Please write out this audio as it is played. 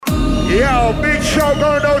Yo, big shout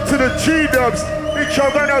going out to the G-dubs. Big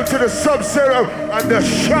shout going out to the Sub-Zero and the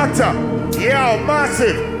Shatter. Yo,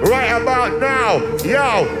 massive. Right about now.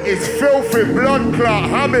 Yo, it's filthy blood clot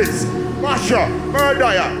habits. Masha,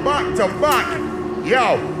 Murdyer, back to back.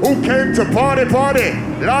 Yo, who came to party?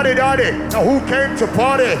 Lottie Dottie. Now who came to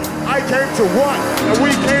party? I came to what? And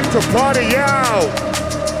we came to party, yo.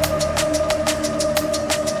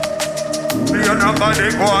 Me and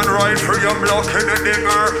nobody go and ride through your block in the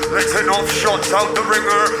dinger. Letting off shots out the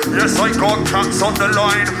ringer. Yes, I got cats on the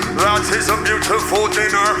line. That is a beautiful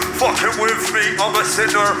dinner. Fucking with me, I'm a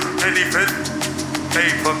sinner. Anything,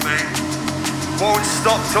 paper me. Won't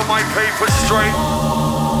stop till my paper's straight.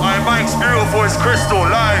 My mic's beautiful as crystal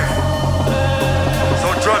live. So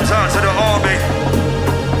drugs out to the army.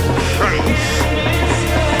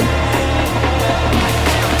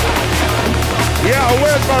 Yeah,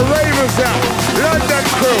 where's my Ravens at? London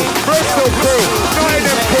crew, Bristol crew,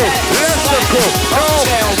 Nottingham crew, Leicester crew, North,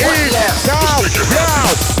 East, South,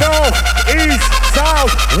 North, East, South,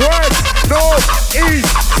 West, North, East,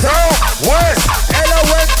 South, West.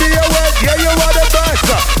 L-O-N-D-O-N, yeah, you are the best.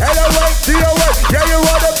 L-O-N-D-O-N, yeah, you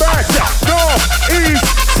are the best. North, East,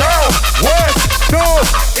 South, West, North,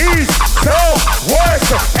 East, South, West.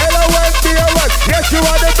 L-O-N-D-O-N, yes, you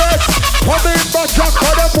are the best. Come in, but just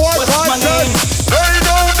for the boy, They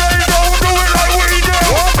don't do it like we do.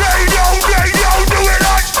 They don't do it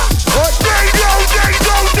like. What? They don't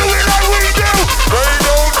do it like we do. They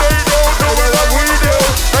don't do it like we do.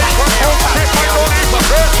 They put your shit like on it, but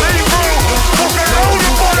they're see through. Fucking hold the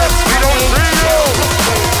bullets, we don't see you.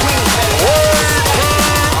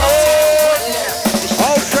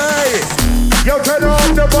 Okay. Yo, turn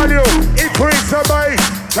on the volume, increase the bass.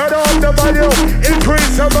 Turn on the volume,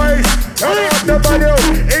 increase the bass. Turn on the volume,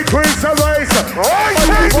 increase the bass.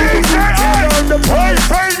 I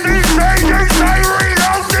say DJ,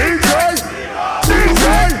 reload DJ.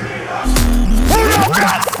 Pull up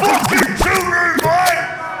that fucking tune, boy.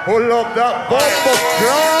 Pull up that bomb,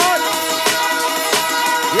 God.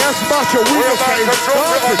 Yes, Masha, we are getting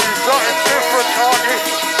started. Something different, target.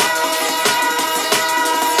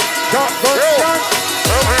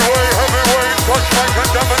 Heavyweight, touch man can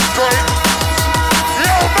demonstrate.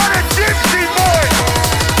 Yo, man, a gypsy boy.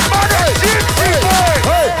 Hey.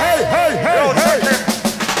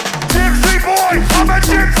 Gypsy boy, I'm a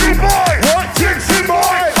gypsy boy. What? Gypsy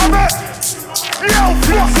boy, I'm a... Yo,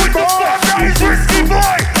 fuck with the fuck, that is risky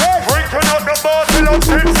boy. Drinking up the bar till I'm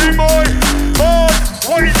tipsy boy. Bars,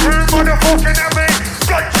 way too motherfucking heavy.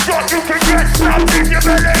 Gunshot, you can get stabbed in your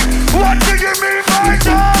belly. What do you mean by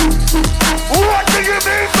that? What do you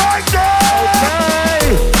mean by that?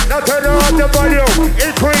 Okay. Now turn on the volume,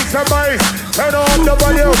 increase the bass. Turn on the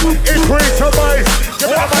volume, increase the bass. Give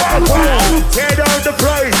me a microphone, tear down the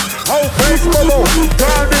place. Whole place bubble,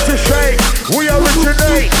 down into shake. We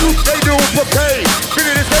originate, they do for pay. Been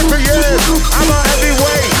in this game for years, I'm a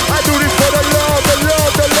heavyweight. I do this for the love.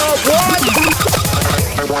 What?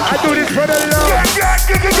 I do this for the love.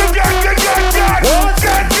 What?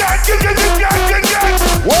 If it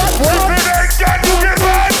ain't that, you get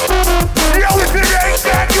back. Yo, if it ain't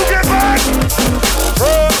that, you get back.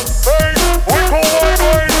 Hey, we call one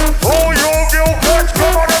way. All your girl cats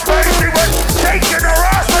come on the base. He was shaking her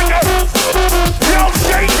ass like a... Yo,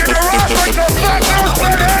 shaking her ass like a fat girl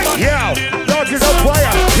today. Yo, Dodgers on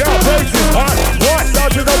fire. Yo, bass is hot. What?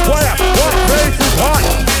 Dodgers on fire. What? Bass is hot.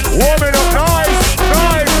 Warming up nice.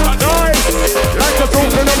 Like a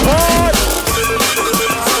group in a pod.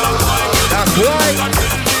 That's right.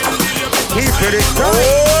 Keep it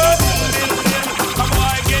tight.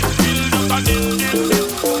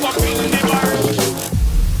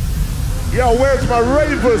 Yo, where's my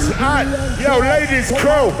ravers at? Yo, ladies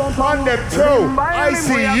crew, on them too. I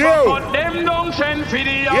see you.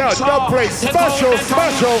 Yo, don't play special.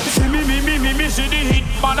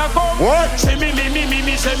 What?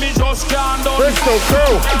 Bristol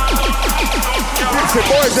crew. Dixie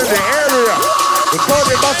boys in the area. We call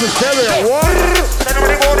them up to stereo.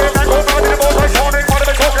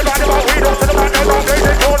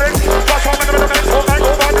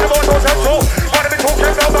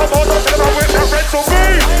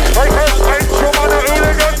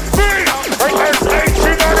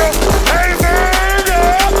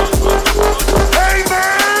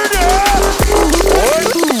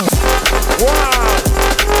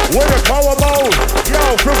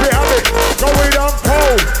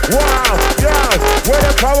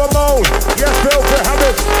 Power mode, yes, filthy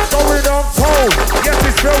habits, going on cold, yes,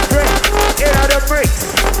 it's filthy,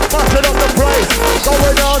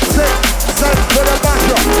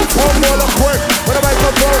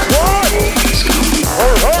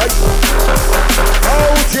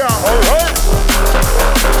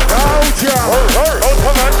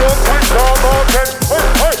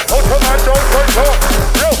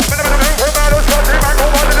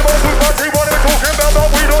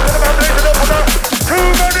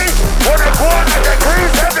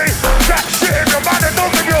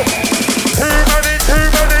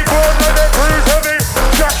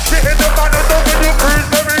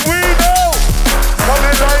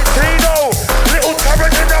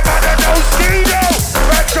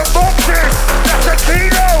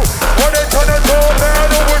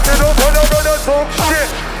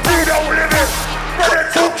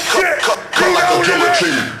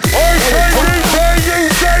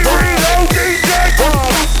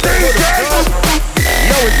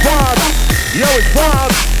 Yo, it's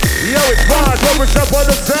bombs. Yo, it's bombs. When we step on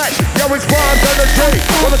the set. Yo, it's bombs on the G.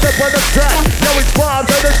 When we step on the set. Yo, it's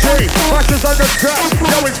bombs on the G. Matches on the set.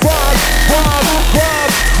 Yo, it's bombs. Bombs.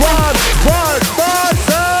 Bombs. Bombs. Bombs.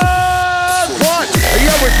 Bombs. What?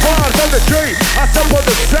 Yo, it's bombs on the G. I step on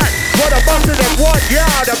the set. What a busted and what? Yeah,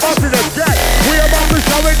 the busted and get. We about to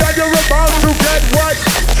show it that you're about to get what?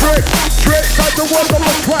 Trick. Trick. Like the work of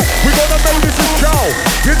a sweat. We gonna make this a show.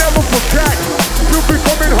 You never forget. You be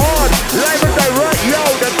coming hard. Live and direct. Yo,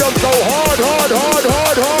 that done so hard.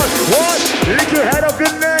 What? Lick your head up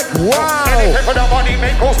your neck. Wow. Anything for the money,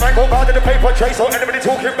 make goals, man, go back to the paper chase. So anybody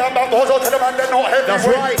talking about balls, I'll tell them man, they're not heavy. That's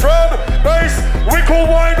right. Drum, bass, wickel,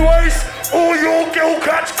 wine waste. All your gill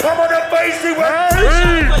cats come on the bass, they went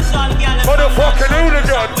motherfucking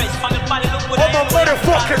hooligan. I'm a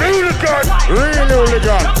motherfucking hooligan. Real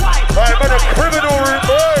hooligan. I'm in a criminal room,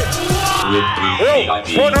 boy. Yo,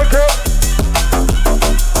 front up, girl.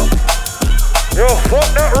 Yo, fuck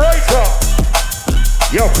that right up.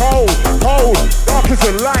 Yo, cold, dark as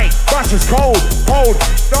the light, bash is cold,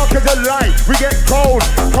 dark as the light, we get cold,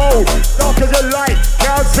 dark as the light,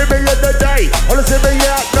 can't see me in the day, only see me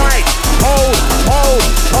at night, cold,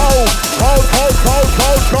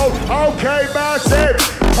 okay, massive,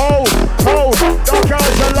 cold, dark as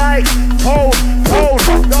the light, cold,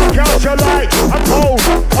 dark as the light, I'm cold,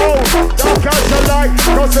 dark as the light,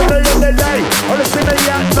 don't see me in the day, only see me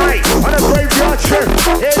at night, on a graveyard trip,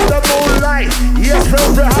 in the moonlight, yes,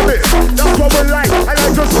 favorite habits, that's what we like. I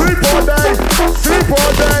like to sleep all day, to sleep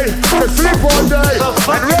all day,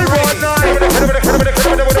 and rave all night.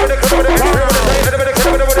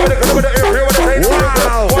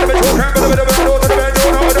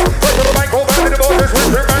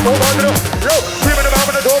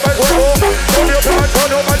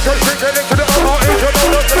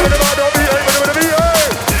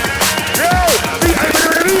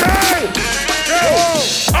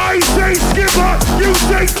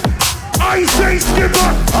 I say skipper,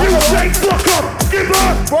 you say fuck off,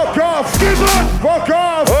 fuck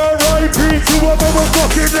off. R.I.P. to a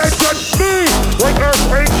motherfucking legend, me. Like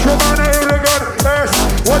earthquake, man, a hooligan, earth.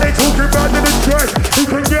 What they talking about in the dress? You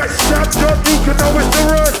can get stabbed up, you can know it's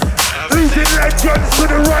the rest. Losing legends to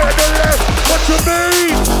the right and the left. What you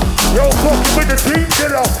mean? Yo, fucking with the team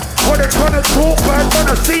killer. What they trying to talk bad, man,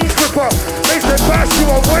 a scene stripper. They said, Bash, you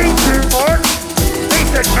are way too much. They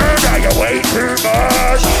said, Murdyer, you're way too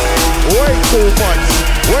much. Way too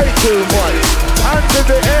much. Hands in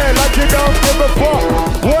the air like you don't give a fuck.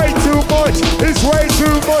 Way too much, it's way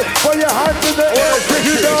too much. Put your hands in the air,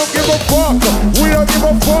 you don't give a fuck. We don't give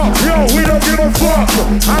a fuck, yo, we don't give a fuck.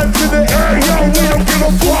 Hands in the air, yo, we don't give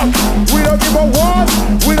a fuck. We don't give a what?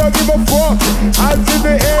 We don't give a fuck. Hands in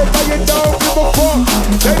the air, but you don't give a fuck.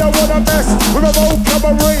 They don't wanna mess with a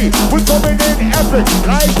vocabulary. We're coming in epic,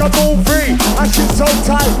 like a movie. And shit so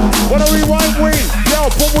tight, wanna rewind we? Yo,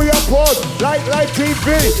 put we up on, like TV.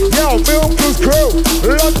 Yo, Milkers crew,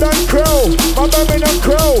 London crew, my Birmingham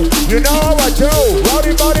crew. You know how I do.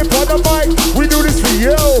 Rowdy body on the mic, we do this for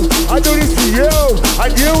you. I do this for you,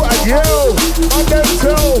 and you, and them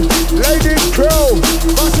too. Ladies crew,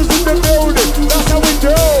 masses in the building, that's how we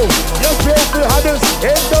do. Your favorite hunters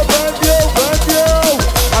in the venue.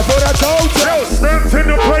 I thought I told you. Yo, snapped in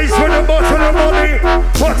the place with a bottle of money.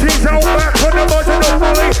 Butties out back on the bottle of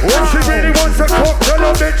money. If she really wants a cocktail, a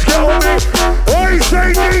bitch, get on me. I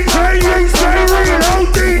say DJ, you say reload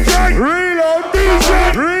DJ. Reload.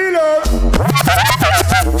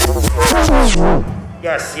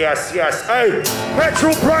 Yes. Hey,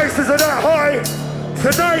 petrol prices are that high.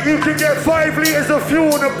 Tonight you can get 5 litres of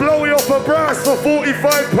fuel and blow you off a brass for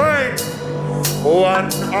 45 pounds. One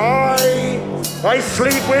eye. I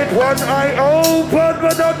sleep with one eye open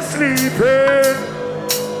when I'm sleeping.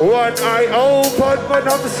 One eye open when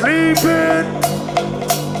I'm sleeping.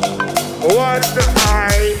 One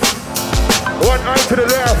eye to the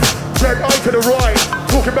left, red eye to the right.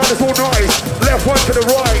 Talking about this all night. Left one to the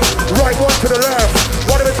right one to the left.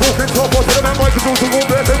 One of them talking top or to the man mic is also all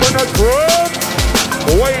better when I drum.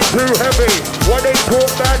 Way too heavy. When they talk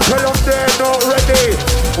back, tell them they're not ready.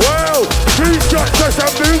 Well, he's just a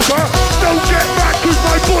sambuca. Don't get back cause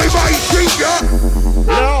my boy might shoot ya.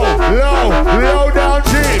 Low down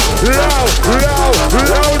deep. Low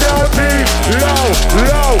down deep.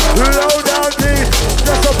 Low down deep.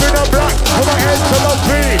 Just up in the black, put my head to my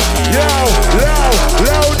feet.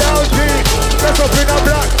 Low down deep. Just up in the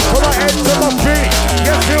black, put my head to my feet.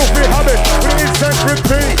 Yes, you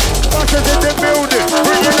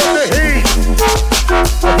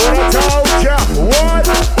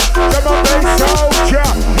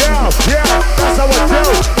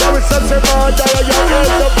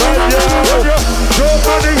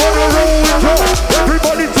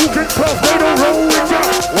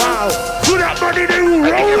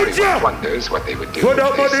is what they would do. For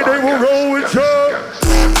that money they will roll with you.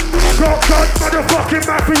 Shotgun, motherfucking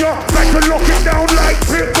mafia. Back to lock it down like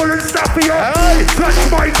Pitbull and Staffia. Hey, that's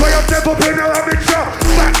my way, I've never been a amateur.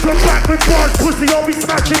 Back to back with bars, pussy, I'll be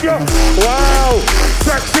smashing you. Wow,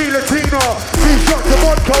 sexy Latina. 2 shots of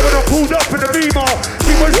vodka when I pulled up in the Beamer.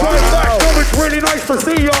 She was right back, so it's really nice to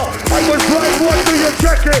see ya. I was like, what do you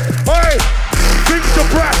check it? Hey, think the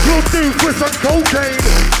brass will do with some cocaine.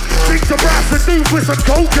 Think the brass will do with some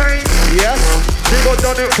cocaine. Yes. She got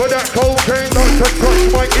done it for that cocaine. Not to touch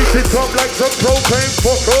my eat it up like some propane.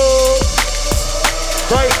 Fuck up.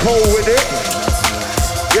 Stay cold with it.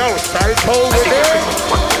 Yo, stay cold with it.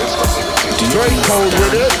 Stay cold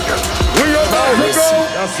with it. We are about to go.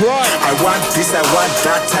 That's right. I want this, I want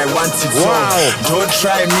that, I want it all. Don't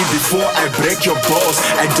try me before I break your balls.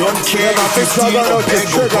 I don't care if you steal or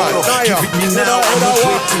beg or borrow. Give it me now, I'm not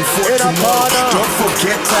waiting for tomorrow. Don't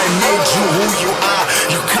forget I made you who you are.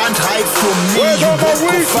 You can't hide from me, you won't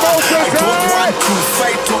go far. I don't want to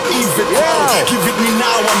fight or even call. Give it me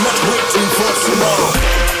now, I'm not waiting for tomorrow.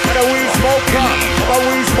 And a weed smoker, I'm a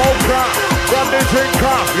weed smoker. Grab the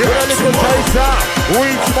drinker, you're a little chaser.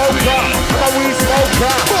 Weed smoker, I'm a weed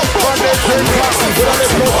smoker. Grab the drinker, you're a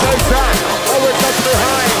little chaser. Always touch me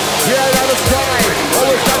high, yeah, I'm a sky.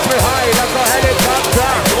 Always touch me high, like a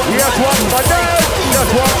helicopter. Yes, what's my name?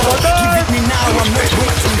 Yes, what's my name? Give it me now, I'm not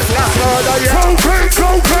waiting for tomorrow. Cocaine,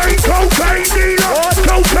 cocaine, cocaine dealer.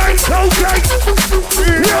 Cocaine, cocaine.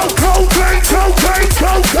 Yo, cocaine, cocaine,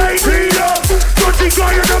 cocaine dealer. Dirty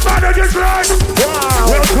guy in the manager's line.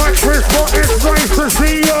 Wow. Well, country's what it's nice to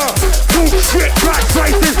see ya. Two shit black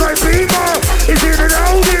faces like Beamer. Is it an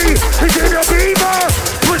Audi? Is it a Beamer?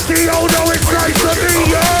 Pussy, oh no, it's nice to meet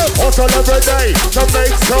ya. Hustle every day to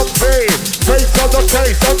make some pay. Face on the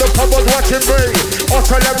case, on the cupboard watching me.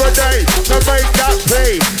 Hustle every day to make that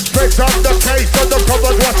pay. Face on the case, on the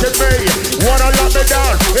cupboard watching me. Wanna lock me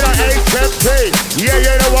down in an HMP. Yeah,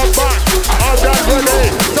 you know I'm back. I'm not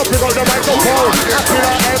ready. So pick up the microphone. In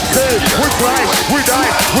an MC. We fly, we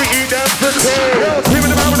die, we eat everything. Yo, team in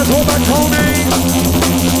the man with the talk back Tony.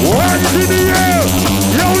 Hands in the air.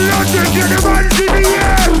 Yo, London, get them hands in the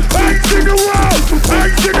air. Hands in the wall.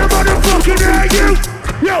 Hands in the motherfucking air, you.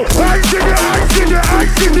 Yo, hands in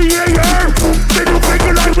the air. Middle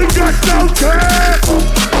finger like we just don't care.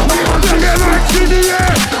 Get them hands in the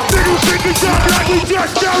air. Middle fingers up like we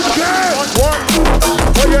just don't care. What?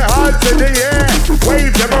 Put your hands in the air.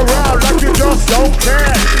 Wave them around like you just don't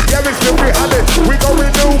care. Yeah, we still be habit. We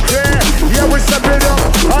going nuclear. Yeah, we step it up.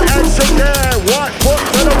 Our extra care. What? Put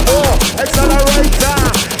to the floor. Accelerator.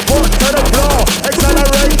 Put to the floor.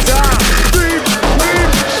 Accelerator. Beep,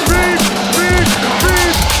 beep, beep, beep,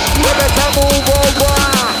 beep. Let me move over.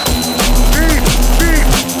 Beep, beep,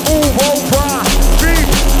 move over. Beep,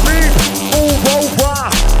 beep, move over.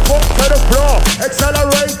 Put to the floor.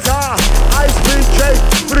 Accelerator. High speed chase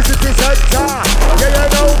to the city center. Yeah, you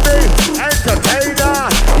know me. Entertainer.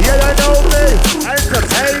 Yeah, you know me.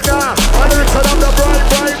 Entertainer. On the return of the bright.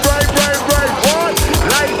 What?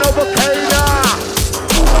 Like no volcano.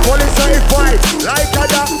 Police safe fight like a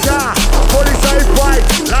doctor. Police safe fight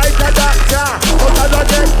like a doctor. But as I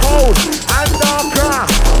get cold and darker,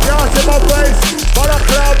 can't see my face, but a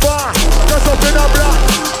clever. Just up in a block,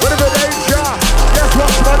 with a danger. Guess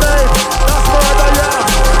what's my name? That's Murdyer.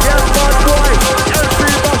 Yes, bad boy, MC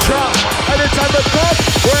Butcher. Anytime it comes,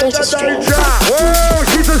 we're in the danger. Whoa,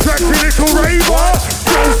 she's a sexy little raver.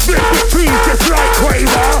 Don't spit the trees just like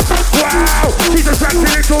Quaver. Wow, she's a sexy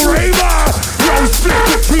little raver. Don't split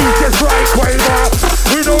the trees just like Quaver.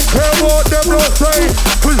 We don't care what them not say,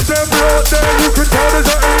 cause them out there you can tell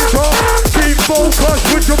there's an angel. Keep focused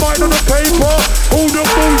with your mind on the paper. All the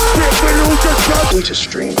bullshit we all just got. We just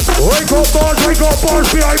stream. I got bars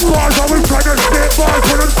behind bars. I was trying to spit bars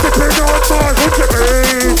when I'm sipping on bars. What you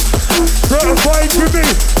mean? Certified with me.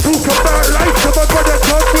 Talk about life, come on brother,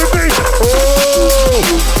 come with me. Oh,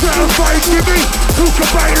 certified with me. Talk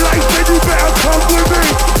about life, then you better come with me.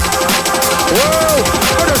 Whoa,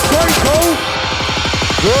 what a psycho.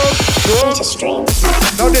 Good.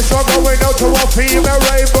 Now this one going out to a female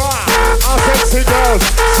raver. Our sexy girls,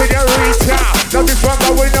 señorita. Now this one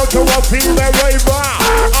going out to a female raver.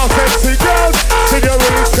 Our sexy girls,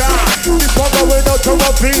 señorita. This one going out to a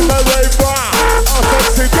female raver. Our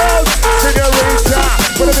sexy girls, señorita.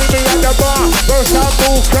 Gonna meet me at the bar, first time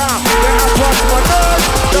buka. Then I cross my nose.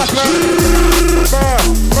 That's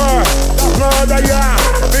Murdyer.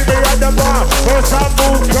 Meet me at the bar, first time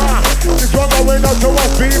buka. This one going out to a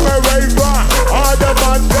female raver. All the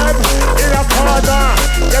man them in a corner.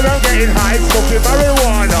 Yeah, I'm getting high, smoking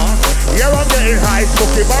marijuana. Yeah, I'm getting high,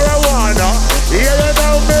 smoking marijuana. Yeah, you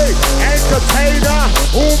know me, entertainer.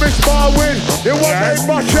 Who Miss Barwin, it was a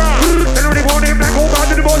Masha. And only one name that go back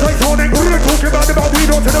to the boys like Tony. Talking about we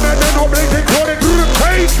don't to the men, they're not blazing chronic.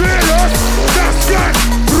 Hey, fearless, that's gang.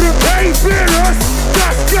 Hey, fearless,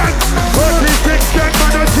 that's gang. 36 gang,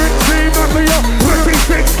 man, a drip team, mafia.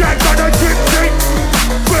 36 gang, man, a drip team.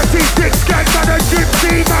 36 gang, man, a drip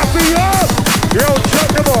team, mafia. Yo, check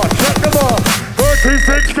them off, check them off.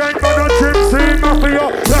 36 gang, man, a drip team, mafia.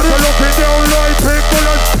 That's a look in the online people.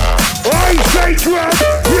 I say drum,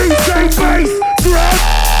 you say bass, drum,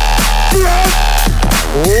 drum.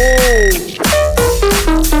 Oh,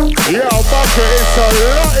 yeah, Buster, it's a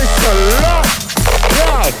lot, it's a lot.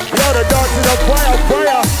 Yeah, the dancing on fire,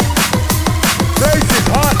 fire. Place is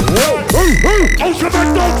hot.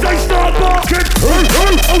 Ultimate dogs, they start barking.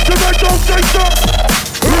 Ultimate dogs, they start.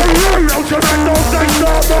 Ultimate dogs, they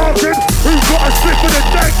start barking. Who's got a slip in the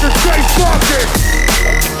deck to stay sparking?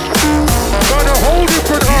 Got a whole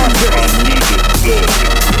different artist.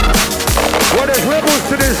 Well, there's levels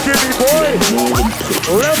to this, Jimmy boy.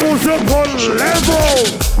 Levels upon levels.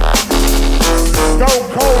 Stone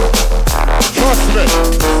Cold, trust me.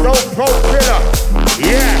 Stone Cold killer.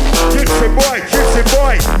 Yeah, gypsy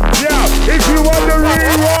boy. Yeah, if you want the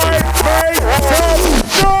rewind, make some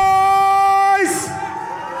noise.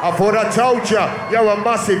 I thought I told ya, you're a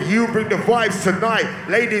massive, you bring the vibes tonight.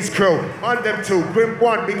 Ladies crew, on them two, Grim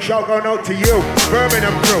One, big shout going out to you.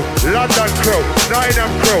 Birmingham crew, London crew, Nottingham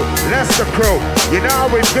crew, Leicester crew. You know how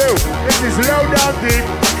we do. This is Low Down Deep,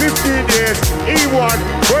 15 years, E1,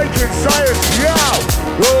 breaking science, yo.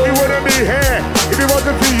 We wouldn't be here if it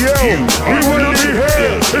wasn't for you. We wouldn't be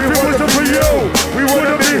here if it wasn't for you. We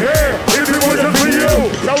wouldn't be here if it wasn't for you.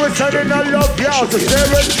 So we're sending a love, y'all, to share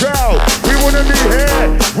and trail. We wouldn't be here.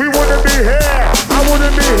 We wouldn't be here. I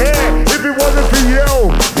wouldn't be here if it wasn't for you.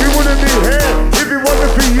 We wouldn't be here if it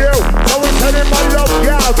wasn't for you. So we're sending my love,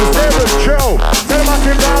 y'all, to share and trail. Tell them I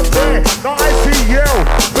came down there, now I see you.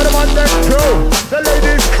 Tell them on them too, the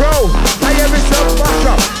ladies crew. I am myself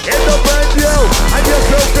masher in the brand new. And you're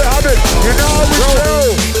so to have it, you know how we do.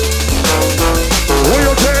 We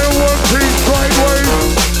are getting one piece sideways.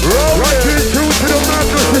 Right into to the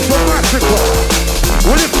madness, it's a massacre.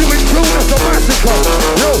 Well, if you include us, a massacre.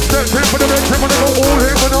 Yo, step in for the next time when I go all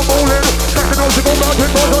in, when I'm all in. Second out to go back, it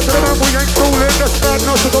goes out to the man, we ain't fooling. That's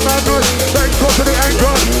madness to the madness. Thanks God to the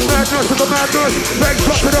anger. Madness to the madness. Thanks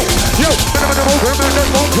God to the... Yo, man, I'm over, man, that's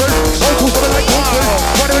mountain. All too for the like mountain.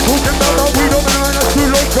 What are we talking about? Now we don't know, that's too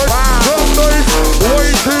low. Drum bass, way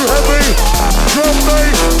too heavy. Drum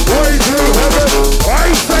bass, way too heavy. I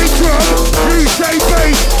say drum, you say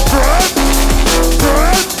bass. Drum,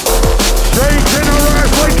 drum. Shaking her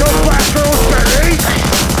ass like a fat girl's belly.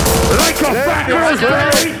 Like a fat girl's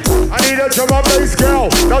belly. I need a drum and bass girl,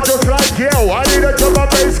 not just like you. I need a drum and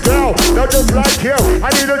bass girl, not just like you. I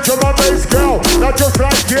need a drum and bass girl, not just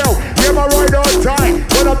like you. Yeah, my ride or die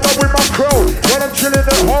when I'm done with my crew. When I'm chilling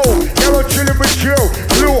at home, yeah, I'm chilling with you.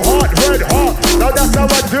 Blue heart, red heart, now that's how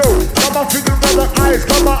I do. Got my fingers on the eyes,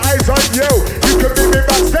 got my eyes on you. You can meet me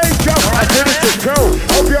backstage, yo. I did it to two.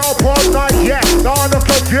 Hope you're up all night, yeah. Now enough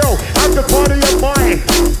of you. Have the party of mine.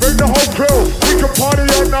 Bring the whole crew. We can party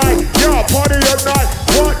all night. Yeah, party all night.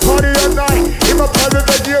 What party all night? In my private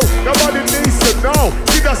venue. Nobody needs to know.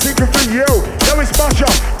 We got secret for you. Yo, it's Masha.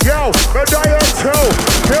 Yo, Murdyer too.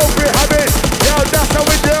 Filthy habits. Yo, that's how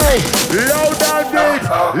we do. Low down deep.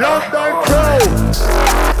 London crew.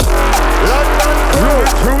 London crew.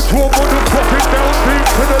 True to a motherfucking down deep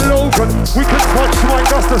to the Logan. We can touch mic,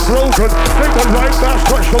 that's the slogan. Take the right bash,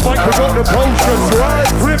 touch the mic, we got the potions.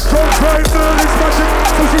 Right, flip top right, Merlin's magic.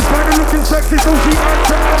 So she's kinda looking sexy, so she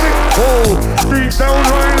acting on it. Oh, deep down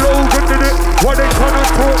right, Logan did it. Why they kinda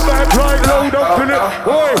talk back right, load up in it.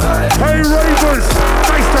 Oi, hey Ravens,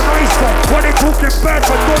 nice to nicer. Why they talking back,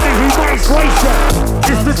 but Donny, he nice racer.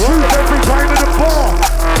 It's the truth every time in the bar.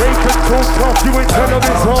 They can talk tough, you ain't tell them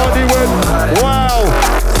it's hardy when. Wow,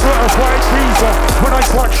 certified geezer. When I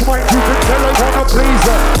touch mic, you can tell I wanna please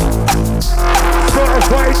her.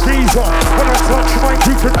 Certified geezer. When I touch mic,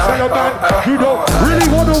 you can tell a man you don't really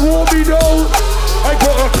wanna war me though. I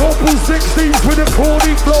got a couple 16s with a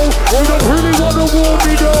corny flow. You don't really wanna war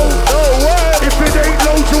me though. No way. If it ain't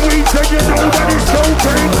loads of weed, then you know that it's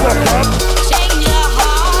cocaine. Fuck up.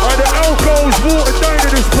 And the alcohol's watered down in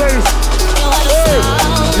this place. Hey,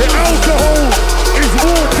 the alcohol is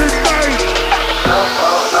watered down.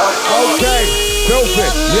 Okay, filthy,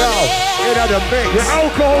 yo, it had a mix. The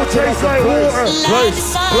alcohol tastes like water.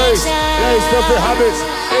 Place, filthy habits,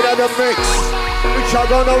 it had a mix. Which I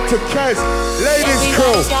don't know to Kez, ladies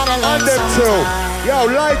crew, and them too. Yo,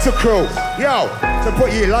 lighter crew. Yo, to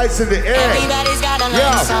put your lights in the air.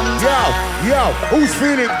 Yo, who's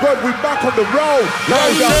feeling good? We back on the road.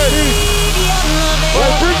 Bring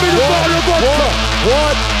me the bottle of vodka.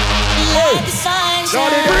 What?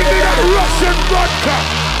 Bring me that Russian vodka.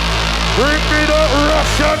 Bring me the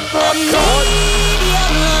Russian vodka.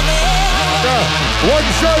 One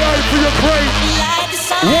shy eye for your crate.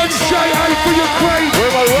 One shy eye for your crate.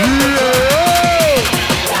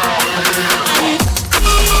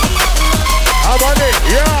 I'm on it.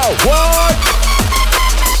 Yeah, what?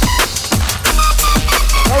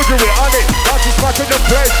 Told you we're on it. That's just back in the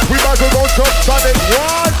place. We might as well go touch on it.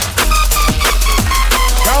 What?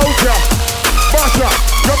 Soldier, Basha,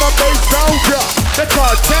 drum and bass soldier. The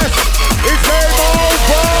contest is game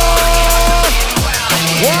over.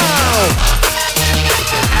 Wow.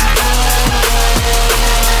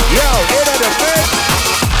 Yo, in at the mix.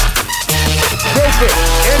 Filthy,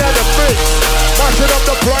 in at the mix. Mashing up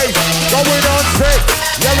the place. Going on sick.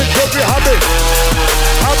 Yeah, we could be habit. In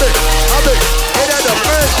at the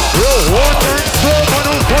mix. Yo, one man strong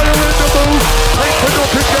and on fire in the booth. Ain't to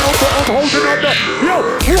knock it down, but I'm holding on the. Yo,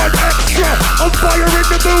 one extra on fire in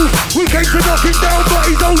the booth. We came to knock it down,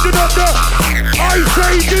 but he's holding on the. I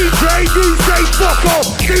say DJ, fuck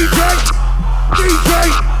off. DJ.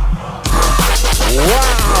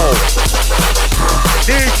 Wow!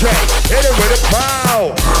 DJ, hit it with a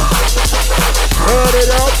pow! Turn it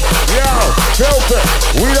up, yo, filthy.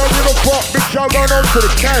 We don't give a fuck, big shout going on to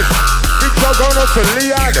the Kent. Big shout going on to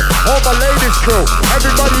Leon, all my ladies crew.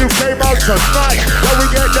 Everybody who came out tonight. Yeah,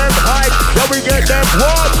 we get them hype, yeah, we get them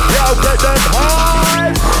what? Yo, get them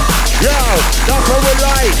hype! Yo, that's what we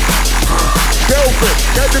like. Filthy,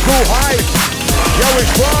 get the cool hype. Yo,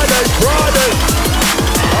 it's Friday.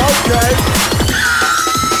 Okay.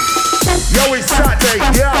 Yo, it's Saturday,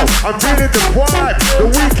 yo, I'm feeling the vibe. The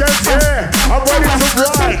weekend's here, I'm ready to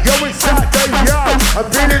ride. Yo, it's Saturday, yo, I'm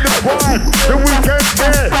feeling the vibe. The weekend's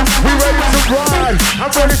here, we ready to ride. I'm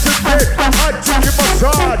ready to get, I'm taking my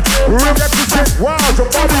side. Represent, wow, the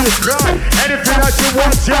body is dry. Anything that you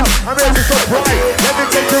want, yo, I'm ready to bright. Let me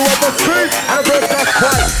take you on the street, and a bird that's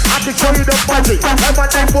quiet. I can show you the magic, and my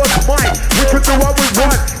name was mine. We can do what we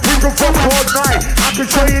want, we can fuck all night. I can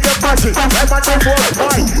show you the magic, and my name was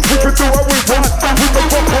mine. We can do what we want, we can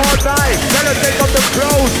fuck all night. Then I take off the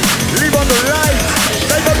clothes, leave on the lights.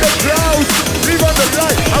 Take off the clothes, leave on the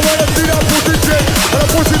light. I wanna see that pussy chick, and I'm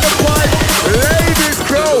pushing the pipe. Ladies,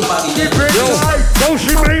 crow, keep it tight. Don't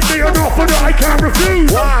she made me an offer that I can't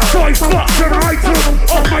refuse. Wow. So I fucked her and I took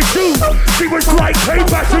off my shoes. She was like, hey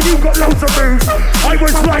Basher, you got loads of moves. I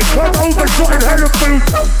was like, come over, shot in hell of food.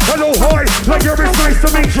 Hello, hi, like you're it's nice to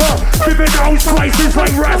meet ya. Living those places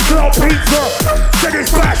like rats out pizza. Said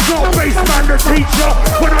it's Bash, not baseman, the teacher.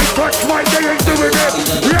 When I touch my, they ain't doing it.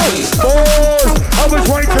 Yo, boys, I was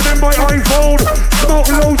waiting in my iPhone.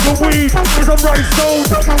 Smoke loads of weed, cause I'm right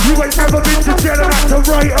stoned. You ain't never been to jail and had to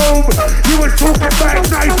write home. You was talking back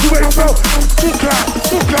nice, you ain't bro. Booker,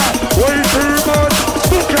 way too much.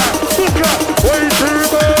 Booker, way too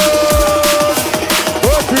much.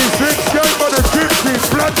 36 game for the 60s,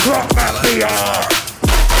 blood drop mafia.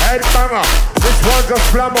 Headbanger, this one's a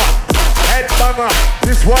slammer. Headbanger,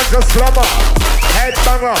 this one's a slumber.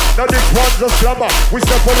 Headbanger, now this one's a slumber. We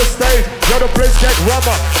step on the stage, now the place get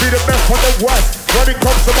rummer. Be the best from the west, when it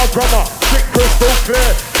comes to my grammar. Thick crystal clear,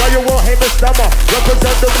 now you won't hear me stammer.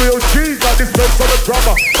 Represent the real G's, like this place for the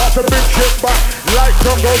drummer. That's a big shit back, like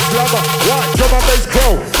Congo slammer. What, drum and bass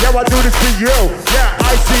crow, yeah I do this for you. Yeah,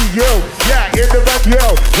 I see you, yeah in the back yo.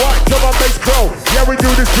 What, drum and bass crow, yeah we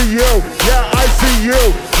do this for you. Yeah, I see you,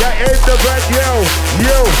 yeah in the back yo.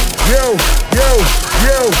 You,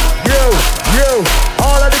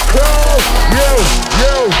 all of the crow. You,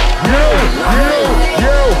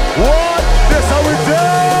 what? That's how we do.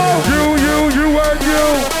 You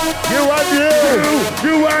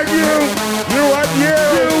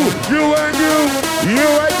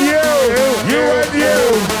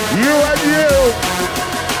and you.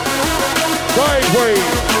 Sideways.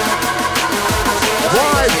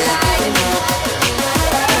 Right.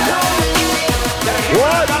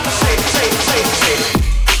 What?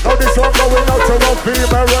 Now this one going out to one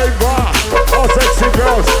female raver. All sexy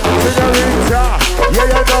girls, senorita. Yeah,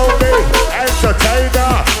 you know me,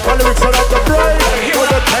 entertainer. My lyrics are on the brain, for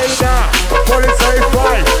the painer. Fully safe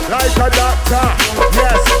right, like a doctor.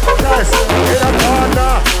 Yes, in a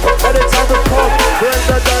corner. Anytime we come, bring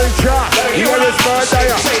the danger. Here is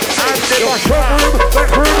Murdyer, and in my showroom, back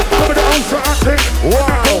room, over the house for acting.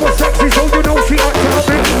 Wow, we're sexy, so you know she acting a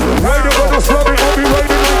bit. Riding on the slummy, I'll be riding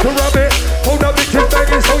like a rabbit. Hold up, bitches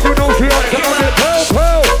banging, so you know she acting a bit.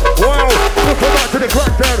 Wow, look back to the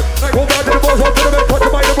crackdown. Go back to the balls, up to the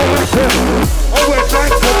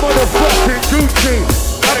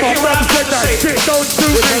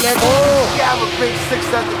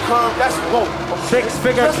curve, that's whoa.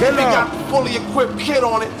 Six-figure killer. Got fully equipped kid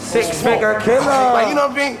on it. Six-figure killer. Like, you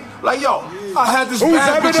know what I mean? Like, yo, I had this who's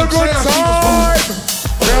bad having bitch a good in town, time?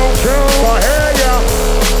 Yo, I hear ya.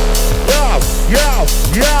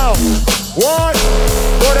 Yo. What?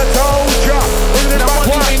 What I told ya. Isn't it my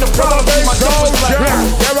one? Come on, big soldier.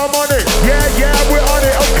 Yeah, I'm on it. Yeah, we're on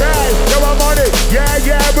it. Okay. Yeah, I'm on it. Yeah,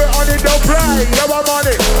 we're on it. Don't play. Yeah, I'm on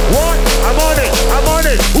it. What? I'm on it.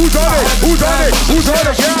 Who's on it?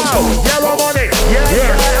 Yeah, I'm on it. Yeah,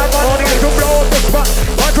 I'm on it. To blow up the spot.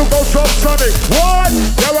 Want to go some sunny. What?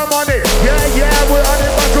 Yeah, I'm on it. Yeah, we're on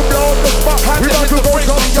it. Want to blow up the spot. We want to go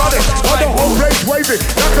some sunny. On the whole place waving.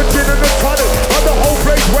 Like a gin in the tunnel. On the whole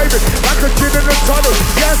place waving. Like a gin in the tunnel.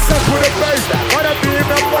 Yes, that's what it pays. Wanna be in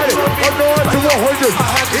the money. I'm going to 100.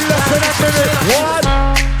 In less than a minute. What?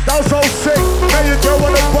 That's so sick. Man, you don't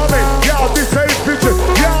wanna bomb it. Yo, this ain't picture.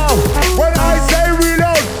 Yo, when I say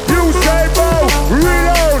reload, you say bow.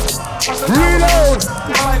 Reload.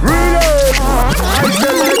 I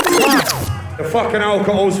say like the fucking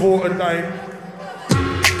alcohol's watered down.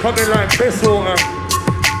 Coming like piss water.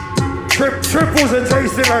 Triples are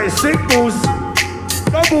tasting like singles.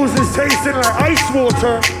 Doubles is tasting like ice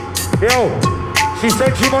water. Yo, she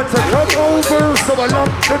said she wants to come over, so I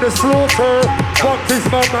lumped to the slaughter. Fuck this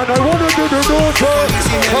mum and I wanna do the daughter.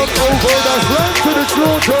 Come over, that's right to the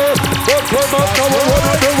slaughter. But come up, now I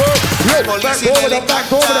wanna do it. Yo, back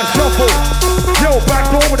door with a shuffle. Yo, back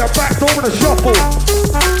door with a shuffle.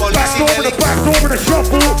 Back door with a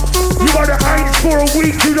shuffle. You got the ice for a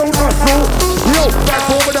week, you don't hustle. Yo, back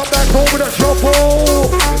door with a shuffle.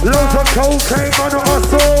 Loads of cocaine on the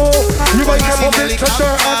hustle. You might never been to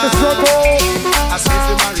dirt on the struggle.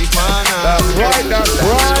 That's right.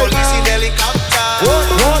 What?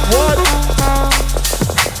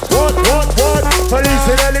 Police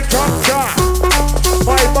in helicopter.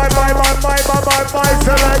 My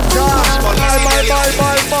selector.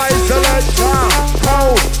 My selector.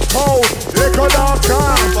 Hold, liquor darker.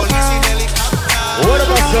 What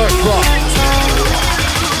am I search for?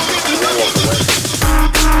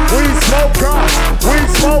 Weed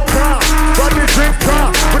smoker, body drinker,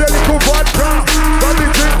 with a little vodka, body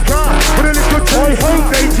drinker, with a little toy hope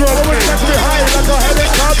they drop. Always let me high like a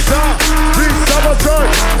helicopter. Please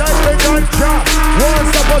sabotage, like me ganja. One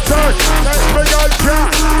sabotage, like me ganja.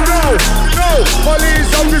 No,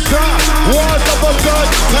 police officer. One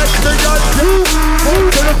sabotage, like me ganja.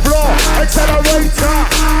 Move to the floor, accelerator.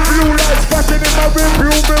 Blue lights flashing in my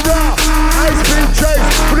rearview mirror. High speed chase,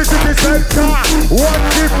 put it in the center. One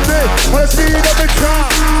give me, for the speed of the car.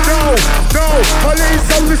 No, police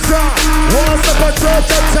officer. One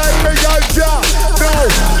sabotage, attack me ganja.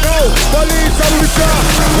 No, police officer.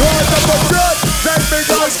 One sabotage, attack me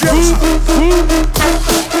ganja.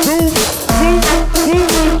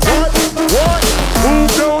 What? Move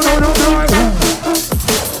down on the drive.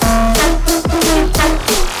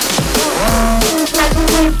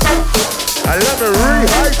 I let me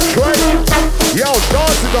rehydrate. Yo,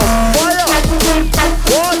 dance is on fire.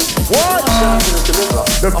 What?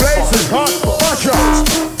 The place is hot. Watch out.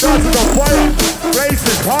 Dance is on fire. Place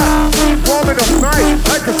is hot. Warming up night.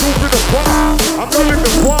 Like a soup in the pot. I'm loving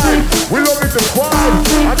the vibe. We loving the vibe.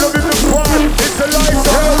 I'm loving the vibe. It's a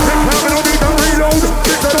lifestyle. Big time, don't need no reload.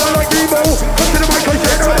 It's a lot like Nemo. Come to the mic, I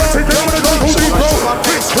can't know what to do. I'm gonna go Home Depot.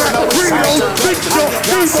 Big trap, reload. Big stuff,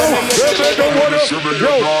 Nemo. They don't wanna.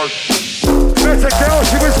 Yo. Met a girl,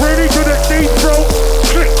 she was really good at deep throat.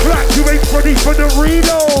 Click clack, you ain't ready for the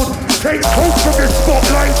reload. Take coke from the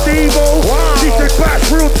spotlight, Devo. Wow. She said,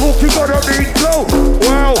 bash, real talk, you gotta be slow.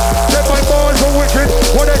 Wow, said my bars are wicked.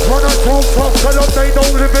 When they try to talk tough, tell them they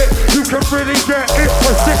don't live it. You can really get it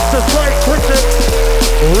for 6 to strike cricket.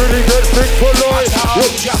 Really get sick for life.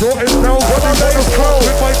 Sorting now when I'm on the floor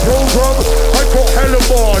with my program. I got hella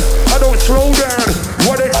bars, I don't slow down.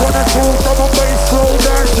 When they try to talk, I'm a bass slow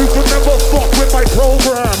down. You can never fuck with my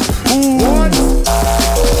program. Ooh. What?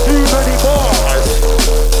 Too many bars.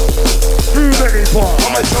 Too many.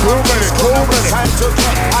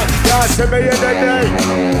 God, to me in the day.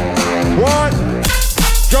 What?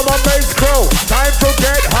 Drum and bass crew, time to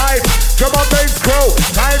get hype. Drum and bass crew,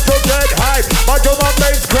 time to get hype. My drum and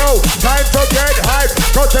bass crew, time to get hype.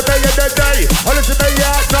 Go to me in the day, or listen to me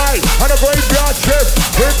at night. On a graveyard shift,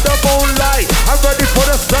 in the moonlight. I'm ready for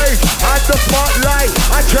the stage and the spotlight.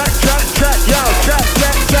 I check, yo, check.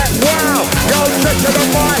 Wow, yo, check to the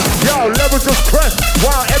mic. Yo, levels of stress.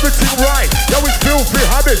 Wow, everything right. Yo, it's filthy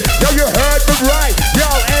habit. Yo, you heard me right. Yo,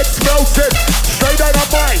 explosive. Straight out of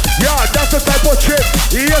mic. Yo, that's the type of shit.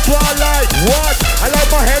 Here's what I like. What? I like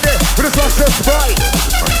my heady with a flash of Sprite.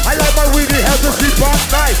 I like my weedy head to sleep at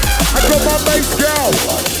night. I got my bass girl.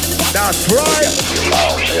 Now That's right.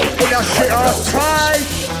 Put that shit up tight.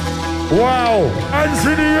 Wow. Hands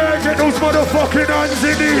in the air. Get those motherfucking hands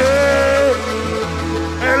in the air.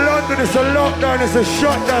 In London, it's a lockdown, it's a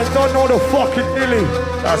shutdown. Don't know the fucking dilly.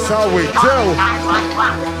 That's how we do.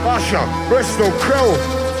 Basha, Bristol crew.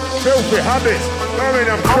 Filthy habits.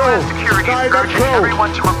 Birmingham crew. Nottingham crew.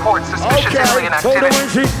 Everyone to report suspicious alien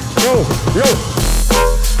activity. Yo.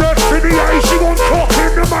 Steps in the ice, she wants cock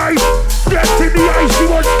in the mic. Steps in the ice, she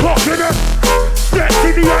wants cock in the. Steps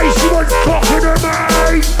in the ice, she wants cock in the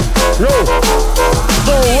mic. Yo.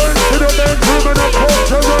 So went to the bedroom and I caught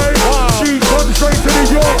her right. She comes straight to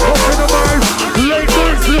the York, cock in the mic. Late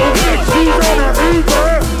nights, little bitch, she's on her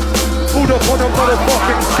Uber. Pulled up on a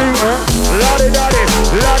motherfucking scooter. Lottie, what?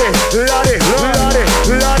 Lottie.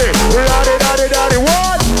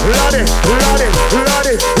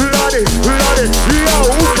 Yo,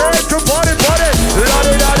 who came to party?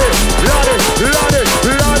 Lottie, what?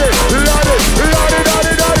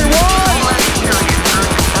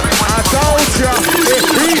 I told ya,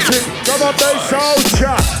 it's easy. Come on, baby,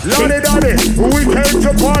 soldier. Lottie, we came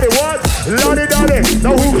to party, what? Lottie,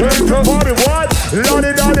 now who came to party, what?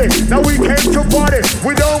 Lottie, now we came to party.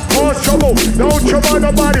 We don't cause trouble, don't trouble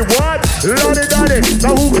nobody, what? Lottie,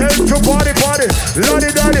 now who came to party?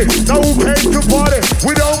 Lottie, now who came to party?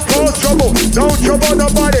 We don't cause trouble, don't trouble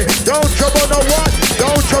nobody, don't trouble no what?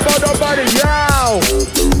 Don't trouble nobody, yo.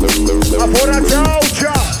 I thought I told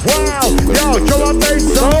ya, wow. Yo, come on, baby,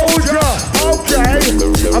 soldier. Okay,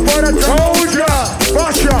 I thought I told ya,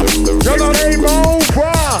 Basha, your game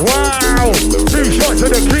over. Wow, 2 shots of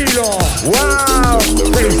the kilo. Wow,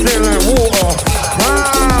 tasting like water.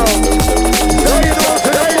 Wow, say it all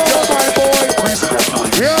today, my boy.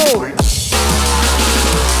 Yo,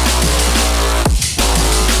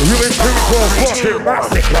 you been thinking for a fucking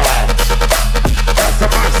massacre. That's a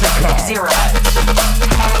massacre. 0.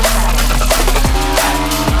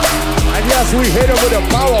 And yes, we hit him with a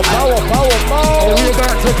power. We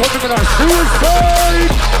about to put him in a suicide.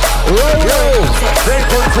 Yo, they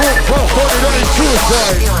control for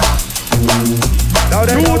suicide. Now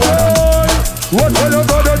they know what kind of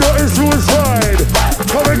brother that is suicide.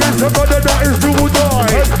 Come against a brother that is do or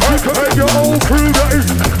die. You can make your own crew that is.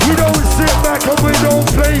 We don't sit back and we don't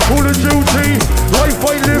play Call of Duty. Life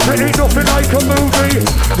I live, it ain't nothing like a movie.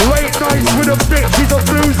 Late nights with a bitch, she's a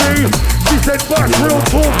floozy. She said, back real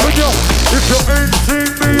talk with ya. If you ain't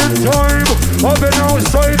seen me in time, I've been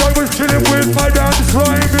outside, I was chilling with my damn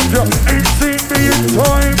slime. If you ain't seen me in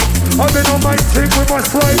time, I've been on my tick with my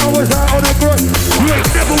slime, I was out on the brush. You ain't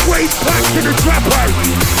never waved back to the trap house.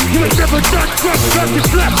 You ain't never done drugs at the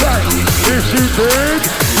slap house. If you did,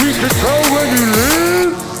 we can tell where you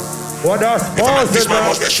live. What that's buzzing,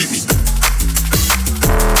 man.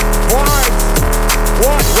 What?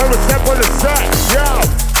 When we step on the set, yo,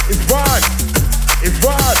 it's fun.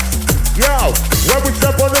 Yo, when we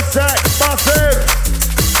step on the set, massive.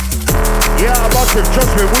 Yeah, massive,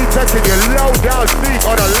 trust me, we taking you low down deep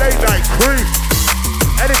on a late night creep.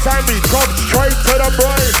 Anytime we come straight to the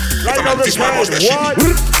brain, like on the can, what?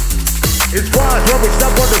 It's fun when we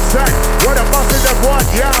step on the set. When the bus in the what?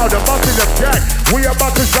 Yeah, the bus in the deck. We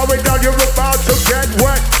about to show it down, you're about to get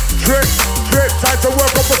wet. Drip, time to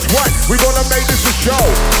work up a sweat. We gonna make this a show,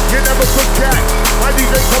 you never forget. My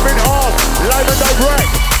DJ coming off, live and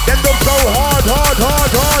direct. Then go so hard.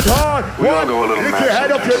 We all go a little Lift mad your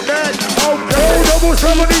head up your neck. Okay. Okay. Double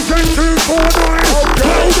 70 cent 249.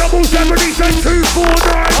 Okay. Double 70 cent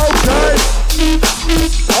 249. Okay.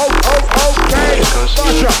 Okay.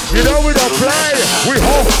 Basha, you know we don't play. We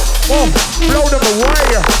hope, blow them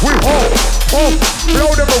away. We hope,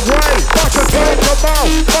 blow them away. Basha, take them out.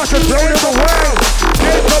 Basha, blow them away.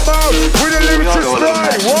 Take them out. We the lyrics to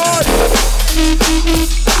spray. What?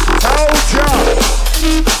 Soldier.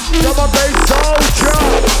 Come on, baby, soldier.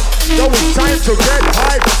 So it's time to get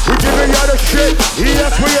hype. We giving you the shit.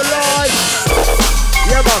 Yes, we alive.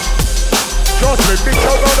 Yeah, man. Trust me, big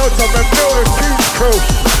shout out to my building team crew.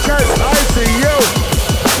 Chess, I see you.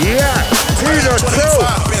 Yeah, Tina too.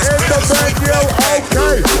 In the venue,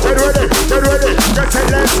 okay. Get ready. Get it,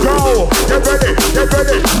 let's go. Get ready. Get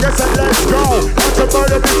it, let's go. Have to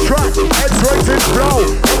murder this track. X-rays in flow.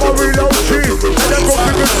 I'm a reload cheap. And then go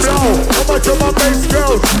to the flow. How much of my bass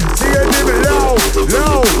goes? See it in low.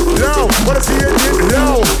 Wanna see it in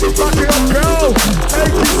low. Back it up, go.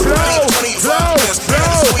 Take it slow.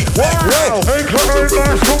 Wow. Ain't cutting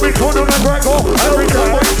back, so we call them a cracker. Every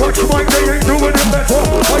time I touch my they ain't doing it better.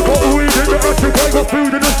 I got weed in the attic, I got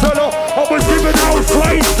food in the cellar. I was giving out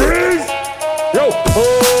slices. Yo,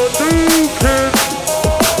 Hadouken.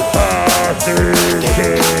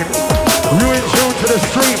 You in tune to the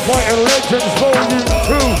Street Fighter Legends Volume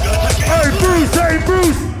 2.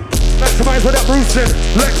 Brucing,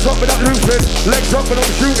 legs up without losing, legs up when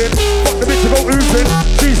I'm shooting. Fuck the bitch to go oozing,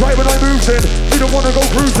 she's right when I'm oozing. You don't wanna go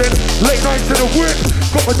cruising, late nights in the whip.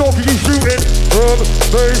 Got my dog you shooting.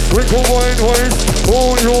 Bass, wrinkle, wine, waist.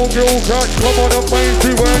 All your girl catch, come on up, main,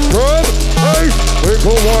 see when bass,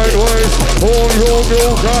 wrinkle, wine, waist. All your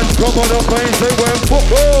girl catch, come on up, main, say when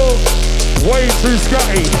football. Way too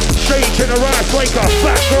scatty, shaking her ass like a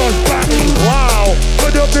fat girl's batty. Wow,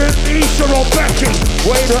 could have been Isha or Becky.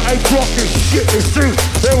 Way that I drop this shit is true.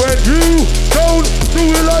 They went, you don't do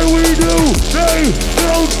it like we do. They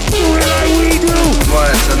don't do it like we do. Boy,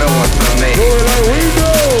 so no one for me. Do it like we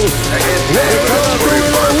do. They don't do it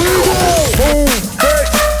like we do. Move,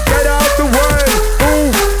 bitch, get out the way.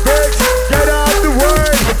 Move, bitch, get out the way.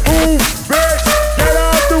 Move, bitch, get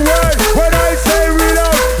out the way. When I say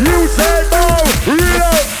reload, you say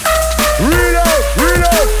reload, reload,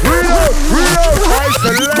 reload, reload, reload. I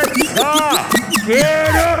select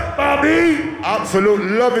get up, Bobby. Absolute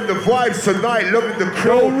loving the vibes tonight, loving the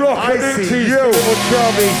crew. I see you.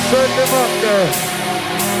 Charlie, send them up there.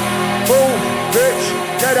 Move, bitch,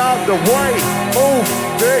 get out the way. Move,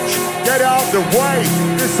 bitch, get out the way.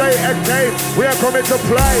 This ain't a game, we are coming to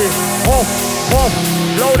play. Off, off,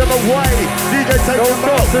 blow them away. DJ take them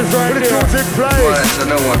out, with the tunes in play. Boy, so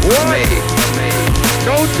no one for me.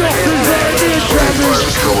 No doctors right here, Travis.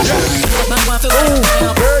 Ooh,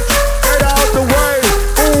 bitch, get out the way.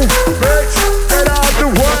 Ooh, bitch, get out the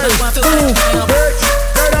way. Ooh, bitch,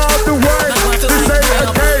 get out the way. This ain't a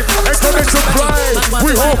game, it's coming to play.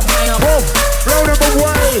 We hope, blow them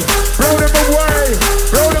away, blow them away,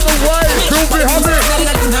 blow them away. Don't be happy.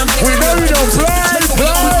 We know you don't play.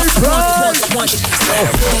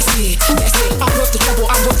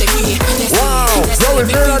 Wow, going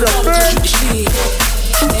in at the bitch.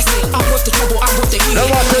 Now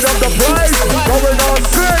watching up the place, going on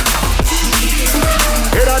sick.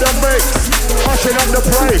 In at the mix, watching up the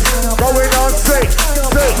place, going on sick,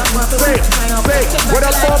 sick. With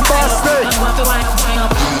a bombastic.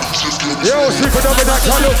 Yo, see for them that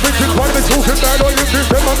kind of bitches, one of the talking bad on you, this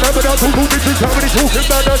them, I'm never down to who bitches, how many talking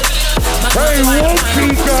bad. Hey, won't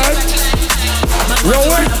be good. Yo,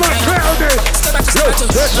 where's my crowded? Yo,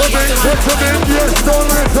 let them in, yes, don't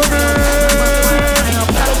let them in.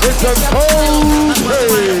 It's a cold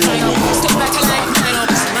day.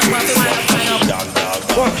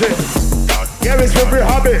 Fuck it. Yeah, it's every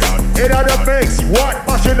habit. It had a mix. What?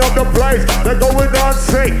 Mashing up the place. They're going on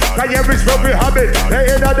sick. Yeah, it's every habit.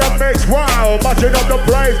 They in the mix. Wow, mashing up the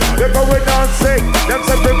place. They're going on sick. Them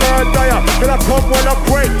say we murder. Gonna come when I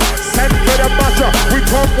quit. Send for the masher. We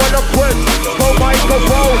come when I quit. Go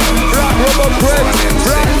microphone. Black rubber grip.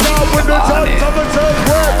 Black down with the top of the third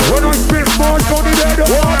word. When I spit more, don't need it.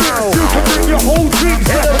 Wow. You can bring your whole team.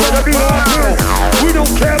 We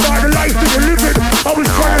don't care about the life that you're living. I was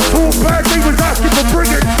trying to talk bad. They was asking for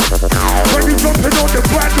bringing. When you jumping on the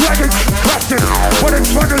bandwagon, crashing. When I'm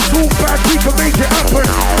trying to talk bad, we can make it happen.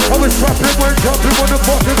 I was trapping when jumping on the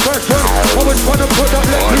fucking question. I was trying to put that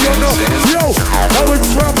lefty on the. Yo, I was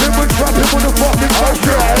trapping when trapping on the fucking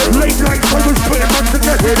question. Late nights I was putting my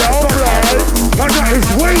together. Alright, and that is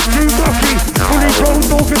way too mucky. When he goes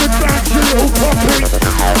off in the dance, you little puppy.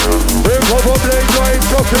 They're probably going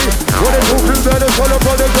jockey. When they're talking better, follow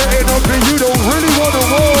brother getting ugly. You don't really want to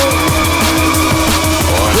walk.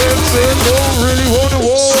 Them don't really want to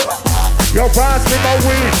walk. Yo, pass me my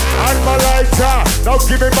weed and my lighter. Now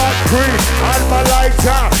give me my cream and my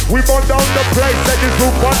lighter. We burn down the place, let this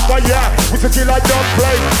group on fire. We should kill like dumb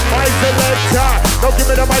place, my selector. Now give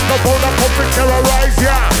me the microphone, I'm come to terrorize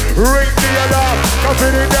ya. Ring the alarm, now for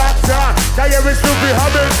the doctor. Now yeah, we still be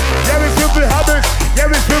habits, yeah, we still be habits, yeah,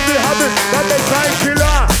 we still be habits. That they sign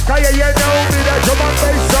killer, now yeah, you know me, that drum and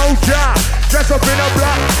bass soldier. Dress up in a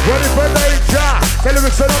black, ready for danger.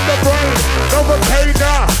 Television on the brain, Novocaine.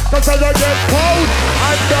 Sometimes I get cold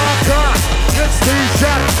and darker. Yes,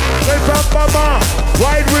 t-shirt, they from mama.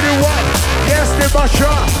 Ride with the one, yes, the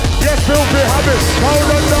masher. Yes, filthy habits,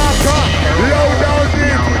 cold and darker. Low down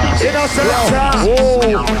deep, in a center.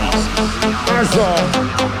 Whoa, Mazza.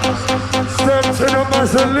 Step to the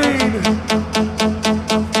Mazzoline.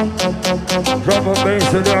 Drum and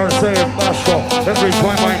bass and they're saying mash up. Every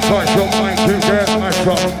time I touch your mind to get mash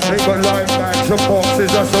up. They got light bags and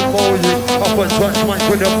boxes, that's a molding. Up and touch mine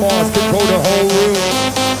with the mask, control the whole room.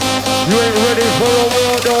 You ain't ready for a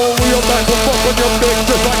war, no. We are back to fuck on your bitch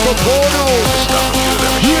just like a porno.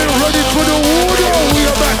 You ain't ready for the war, no. We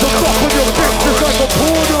are back to fuck on your bitch just like a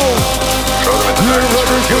porno. You ain't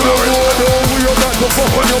ready for the war, no. We are back to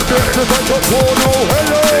fuck on your bitch just like a porno.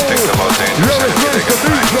 Hello. You're as nice to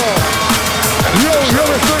meet you. Yo,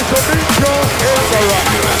 you're as nice to meet you.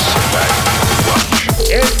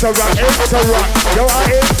 It's interact. Yo,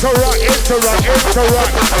 I interact.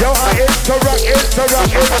 Yo, I interact.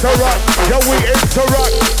 Yo, we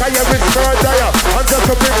interact. I am with Murdyer. I'm just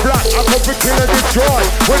a big black. I come to kill and destroy.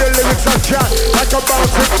 With the lyrics I chat like a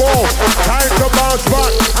bouncing ball. Time to bounce back.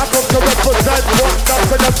 I come to represent what that's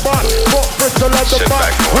in the back. Put Bristol on the back.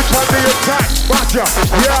 Which on the attack? Roger.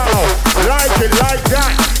 Yo, like it like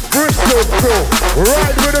that. Bristol crew.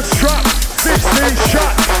 Ride with a strap. 16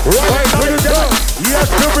 shot, right with it down. Yes,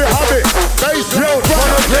 do we have it? Face yo,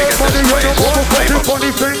 money, funny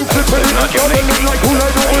thing, flipping it, doubling like who I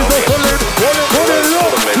know is a villain. Put it low,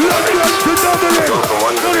 London to doubling.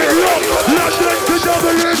 Put it low, London to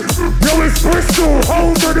doubling. Yo, it's Bristol,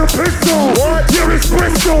 hold on the pistol. What? Yo, it's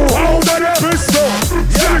Bristol, hold on the pistol.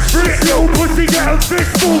 Yo, it's Bristol, pussy get a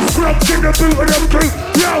fistful, slumped in the boot of the coupe.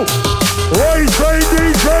 Yo, I say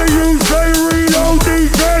DJ, you say reload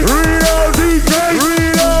DJ, reload.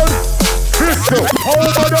 Bristol,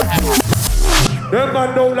 hold on up. Them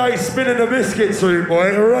man don't like spinning the biscuits, so you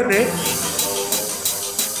boy, run it.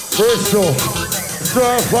 Bristol,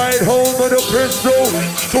 certified home of the pistol.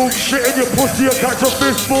 Talk shit in your pussy, you catch a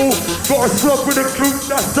fistful. Got a slug with a coupe,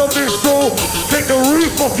 that's a missile. Take the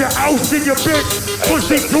roof off your house in your bitch.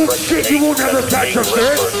 Pussy talk shit, you won't ever catch a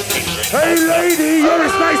fish. Hey lady,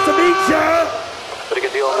 it's nice to meet ya. Better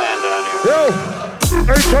get the old man down here. Yo.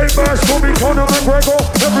 AK bash for me, Conor McGregor.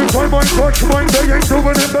 Every time I touch mine, they ain't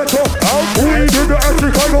doing it better. Weed in the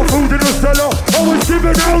attic, I got food in the cellar. I was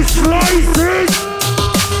giving out slices.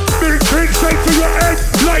 Big thing straight to your head,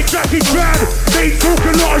 like Jackie Chan. They talk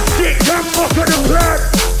a lot of shit, can't fuck on the plan.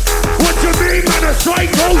 What you mean, man? A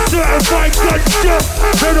psycho certified gunshot.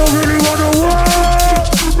 They don't really wanna walk.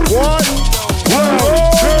 What?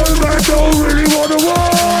 They don't really wanna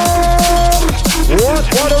walk.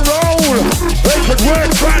 What a roll! They could wear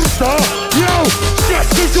tracks, star. Yo,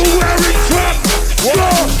 just cause you're wearing tracks. Yo,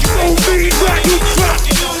 don't mean that you trap.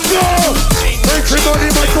 Yo, making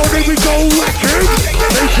money, my body, we go wrecking.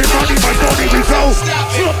 Making money, my body, we go.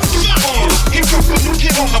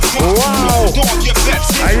 Wow.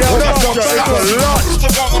 Hey, yo, that's a lot.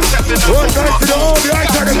 Well, thanks to the army, I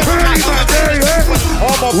got a pretty man there, yeah?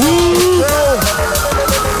 I'm a woo.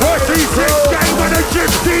 What's he saying? Gang on the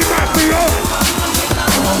gypsy mafia.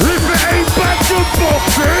 If it ain't back to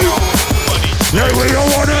boxing, yeah, we don't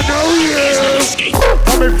wanna know you.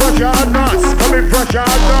 Coming fresh out of nuts, coming fresh out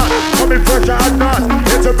of nuts, coming fresh out of nuts.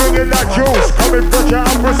 It's a bringing that juice, coming fresh out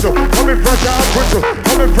of Bristol, coming fresh out of Bristol,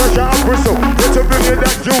 coming fresh out of Bristol. It's a bringing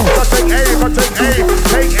that juice. I take aim and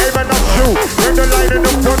not shoot. Bring the line in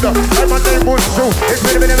the thunder, and my name was Sue. It's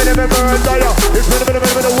been a Murdyer, it's been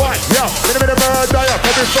a what? Yeah, been a Murdyer.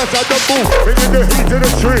 Coming fresh out the booth, bringing the heat to the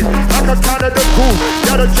street. Like a can of the cool.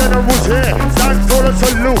 Yeah, the general's here, stand for a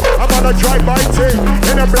salute. I'm on a drive-by team,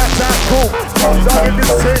 in a black tie coupe. Top dog in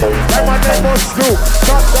this thing, and my name was Snoop.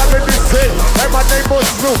 Top dog in this thing, and my name was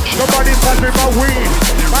Snoop. Somebody pass me my weed,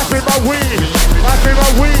 pass me my weed, pass me my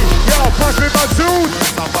weed. Yo, pass me my zoot.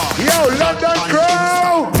 Yo, London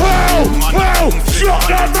crew. Pow,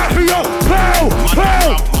 shotgun mafia. Pow,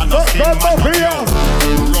 shotgun mafia.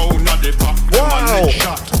 Wow.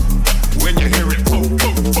 When you hear it, boom,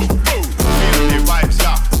 boom, boom, boom. Feel the vibes,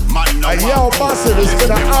 yeah. Yo, Massive, it's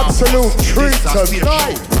been an absolute treat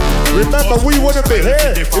tonight. Remember, we wouldn't be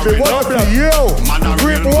here if it wasn't for you.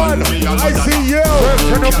 Grip one, I see you.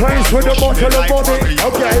 First in the place with the bottle of money.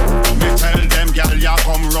 Okay. Me tell them, girl, ya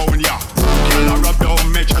come round ya. Girl, I rub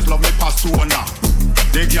down me chest, love me persona.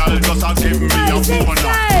 The girl just a give me a phone.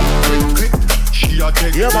 Click.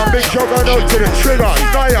 Yeah, my big show going out to the trigger,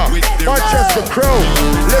 Naya, Manchester crew,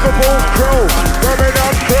 Liverpool crew,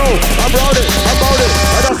 Birmingham crew. I'm about it, and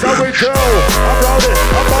that's how we do.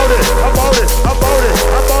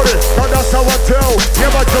 Now that's how I do.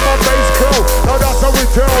 Yeah, my drum and bass crew. Now that's how we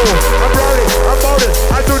do. I'm about it.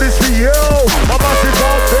 I do this for you. My massive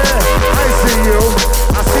out there. I see you.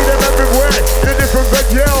 I see them everywhere in a different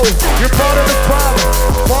venue. You're part of the fam.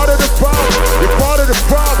 You're part of the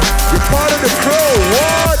crew.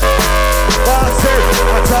 What? Massive,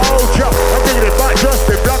 I told ya. I'm bringing it back just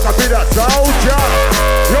in black. I be that told ya.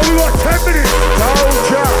 Yo, we got 10 minutes. Told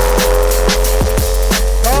ya.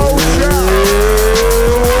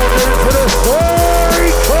 Into the story.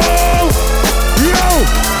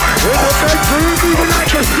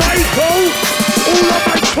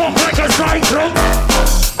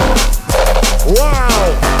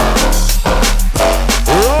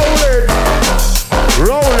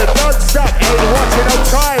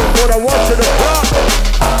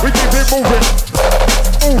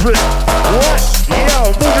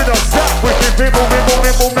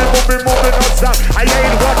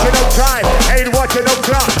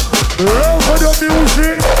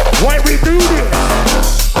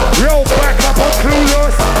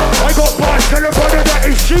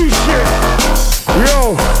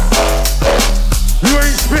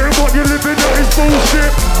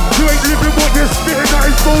 you're spitting that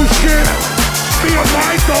is bullshit. Me and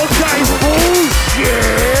my dog, that is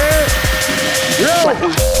bullshit. Yo,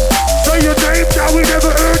 say your name now, we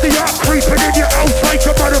never heard of you. Creeping in your house like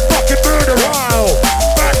a motherfucking murderer. Wow.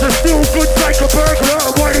 Bats are still good like a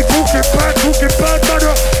burglar. Why they talking bad,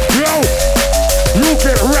 mother? Yo, you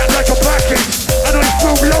get wrapped like a package. And I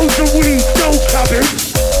throw loads of weed, no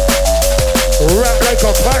cabbage. Wrapped like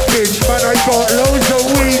a package, man, I got loads of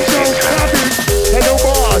weed, no cabbage. And no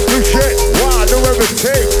bars, new shit, wow, new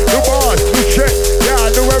everything. New bars, new shit,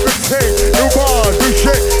 yeah, new everything. New bars, new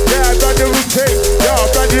shit, yeah, brand new routine. Yeah,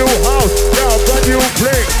 brand new house, yeah, brand new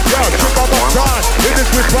bling. Yeah, trip on my side, it is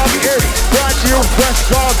with Bobby in. Brand new fresh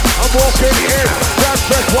gun, I'm walking in. Brand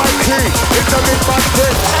fresh white tee, it's a big man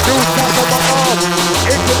thing. New top on my arm,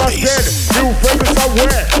 into my skin. New fragrance I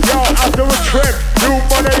wear, yeah, after a trip. New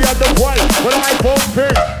money on the way, but I won't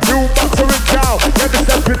pay. New muscle in town, let me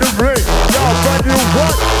step in the ring. Yo, brand new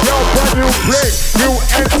what? Yo, brand new bling. New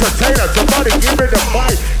entertainer, somebody give me the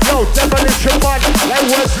mic. Yo, demolition man, like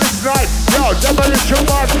Wesley Snipes. Yo, demolition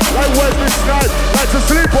man, like Wesley Snipes. Like to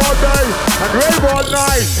sleep all day and rave all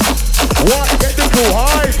night. What? Get the too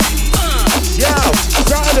high? Yo,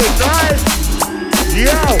 Saturday night.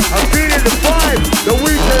 Yo, I'm feeling the vibe. The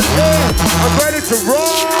weekend's here. I'm ready to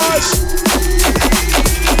ride.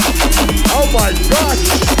 Oh my gosh.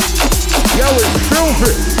 Yo, it's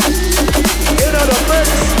filthy. In on the mix.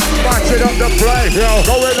 Matching up the place. Yo,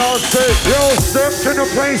 going on sick. Yo, steps in the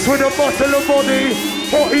place with a bottle of money.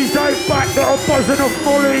 Hotties out back that are buzzing off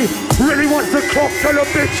molly. Really wants the clock, tell a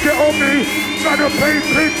bitch get on me. Trying to paint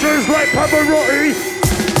pictures like Pavarotti.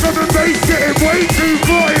 Some of bass getting way too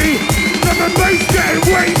grotty. Some of bass getting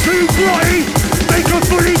way too grotty. Make a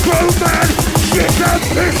fully grown man shit and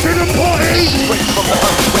piss in a potty.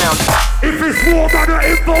 If it's war, man,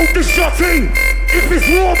 I involve the shotty. If it's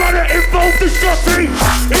war, man, I involve the shotty.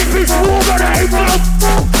 If it's war, man, I involve.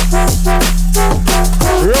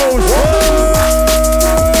 Rose,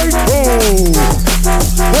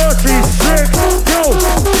 46, yo,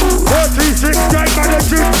 46 gang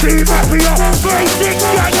managing team, happy up. 36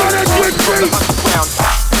 gang managing team.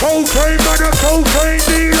 Cocaine man, a cocaine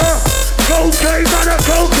dealer. Cocaine man, a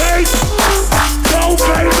cocaine.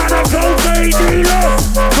 Cocaine man, a cocaine dealer.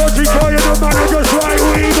 Dodgy guy and the manager's right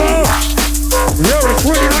Weaver. Yo, it's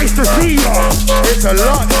really nice to see ya. It's a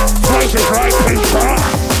lot. Place is right, Peter.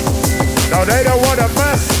 Now they don't want to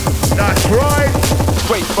mess. That's right.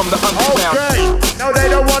 Straight from the underground. Okay. Now they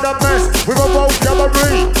don't want to mess with a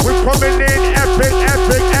vocabulary. We're coming in epic,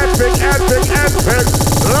 epic, epic, epic, epic.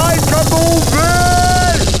 Like a movie.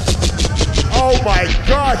 Oh my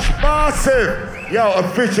gosh, massive. Yo,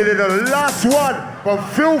 officially the last one from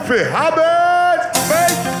Filthy Habit.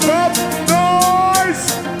 Make some noise.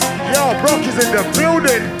 Yo, Brock is in the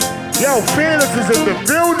building. Yo, Fearless is in the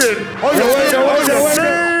building. Oh, you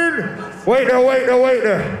wait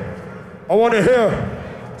there. I want to hear.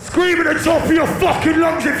 Scream at the top of your fucking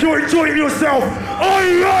lungs if you're enjoying yourself.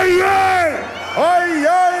 Oi, oi, oi! Oi,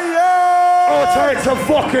 oi, oi! Oh, tell it to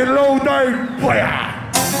fucking low down.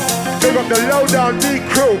 Big up the low down D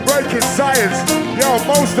crew, breaking science. Yo,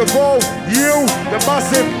 most of all, you, the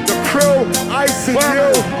massive, the crew, I see you.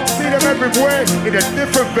 See them everywhere in a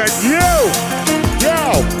different venue.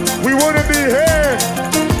 Yo, we wouldn't be here.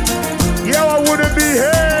 Yo, I wouldn't be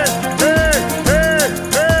here.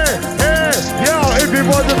 Yo, if it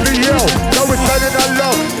wasn't for you, no, we're sending our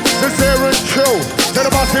love, sincere and true. Tell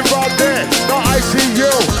them I sit right there, not I see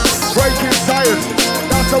you. Breaking science,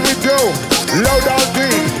 that's how we do. Low down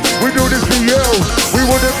deep, we do this for you. We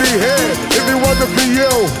wouldn't be here if it wasn't for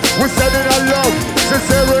you. We're sending our love,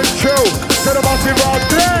 sincere and true. Tell them I sit right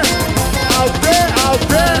there, out there, out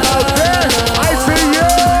there, out there. I see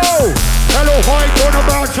you. Hello, hi, going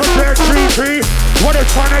about your dead TP. What a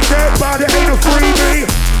trying to get by, it ain't a freebie.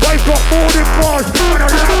 I've got more than bars and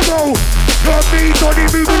a Lambo. Got me, Donnie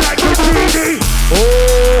moving like a genie.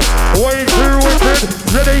 Oh, way too wicked.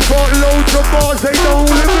 Yeah, they got loads of bars, they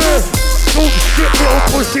don't live it. Don't shit, little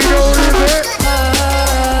pussy, don't live it.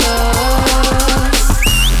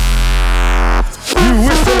 You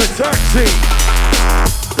whistle a taxi.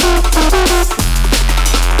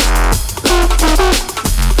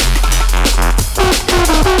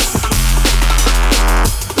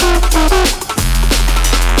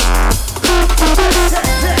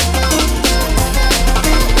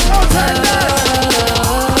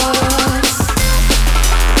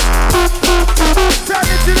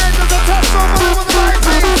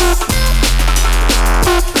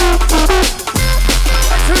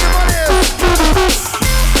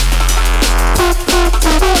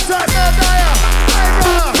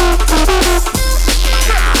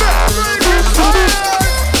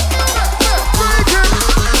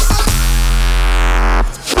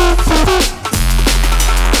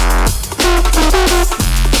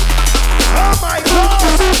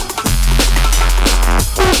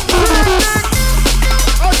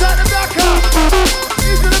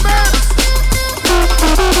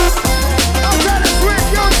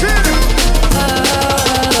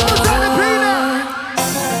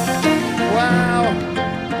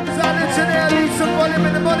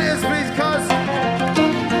 them in the Murdyer, please, cuz.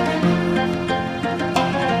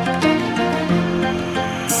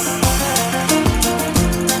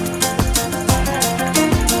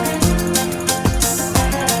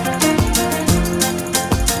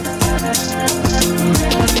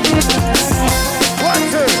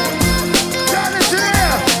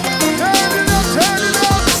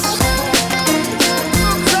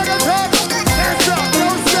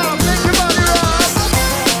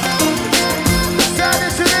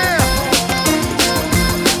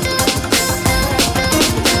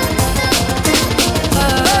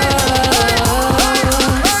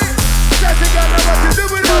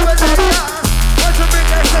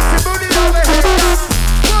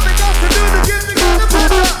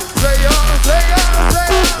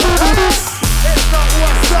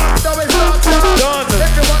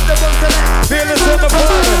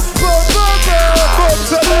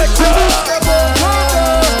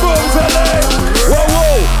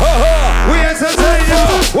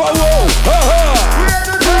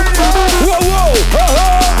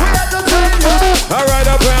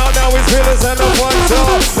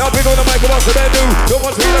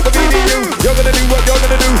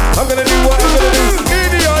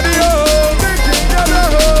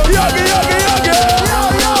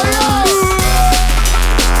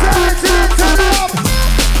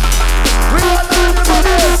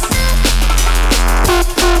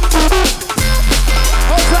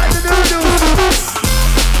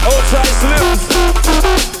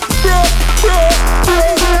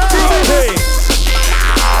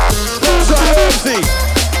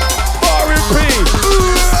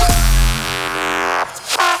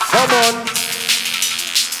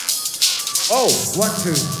 Oh, 1, 2.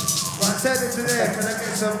 Well, I said it today, can I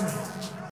get some